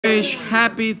fish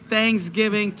happy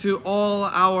Thanksgiving to all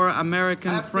our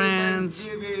American friends.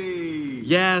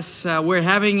 Yes, we're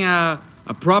having a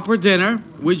proper dinner.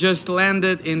 We just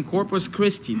landed in Corpus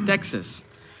Christi, Texas.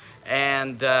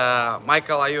 And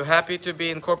Michael, are you happy to be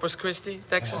in Corpus Christi,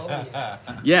 Texas?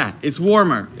 Yeah, it's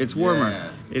warmer. It's warmer. Yeah.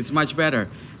 It's much better.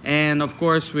 And of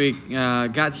course, we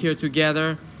got here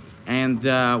together, and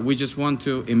we just want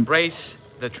to embrace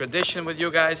the tradition with you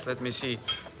guys. Let me see.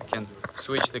 I can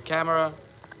switch the camera.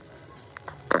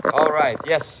 All right.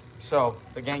 Yes. So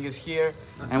the gang is here,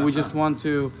 and we just want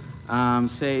to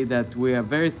say that we are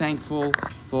very thankful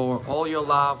for all your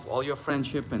love, all your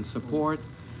friendship and support.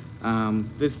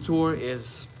 This tour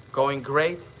is going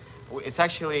great. It's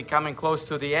actually coming close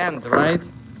to the end, right?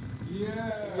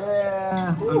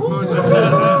 Yeah.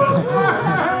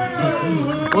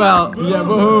 Well, yeah,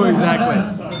 boo-hoo, exactly.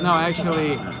 No,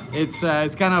 actually, it's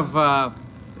kind of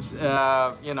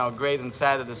you know, great and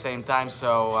sad at the same time.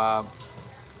 So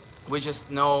we just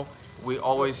know we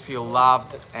always feel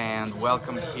loved and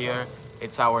welcome here.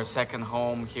 It's our second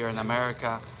home here in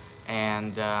America,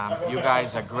 and you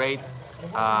guys are great.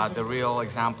 The real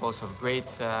examples of great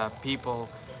people,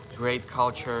 great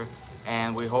culture,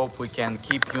 and we hope we can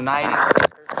keep uniting.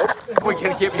 We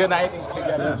can keep uniting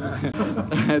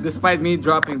together, despite me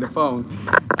dropping the phone,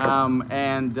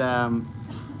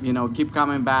 you know, keep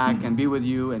coming back and be with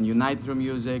you and unite through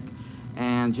music,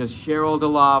 and just share all the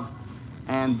love.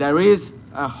 And there is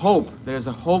a hope. There's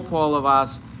a hope for all of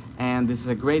us, and this is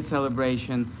a great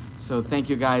celebration. So thank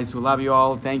you guys. We love you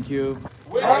all. Thank you.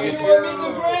 Happy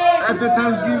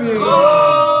Thanksgiving!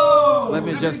 Oh! Let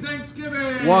me just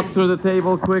walk through the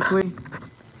table quickly.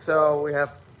 So we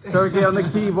have Sergey on the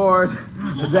keyboard,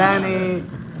 Danny,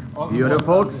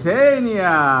 beautiful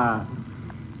Ksenia,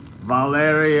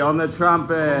 Valery on the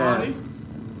trumpet,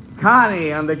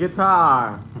 Connie on the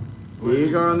guitar,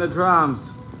 Igor on the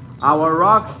drums, our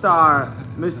rock star,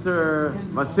 Mr.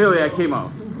 Vasily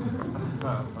Akimov.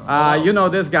 You know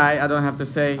this guy, I don't have to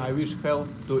say. I wish health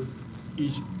to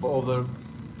each other,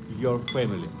 your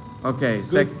family. Okay,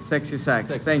 sexy sax.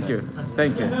 Thank you.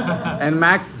 And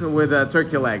Max with a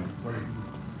turkey leg.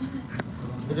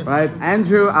 Right,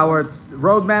 Andrew, our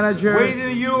road manager.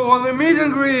 Waiting you on the meet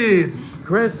and greets.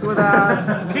 Chris with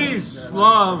us. Peace,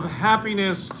 love,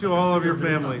 happiness to all of your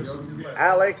families.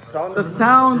 Alex on the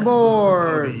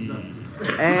soundboard.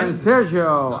 And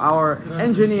Sergio, our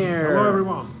engineer. Hello,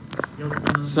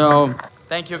 everyone. So,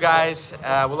 thank you guys.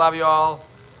 We love you all.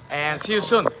 And see you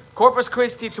soon. Corpus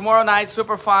Christi tomorrow night,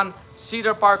 super fun.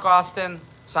 Cedar Park, Austin,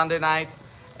 Sunday night.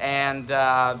 And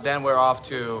then we're off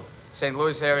to St.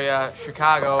 Louis area,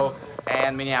 Chicago,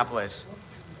 and Minneapolis.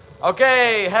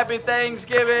 Okay, happy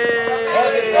Thanksgiving!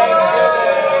 Happy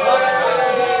Thanksgiving!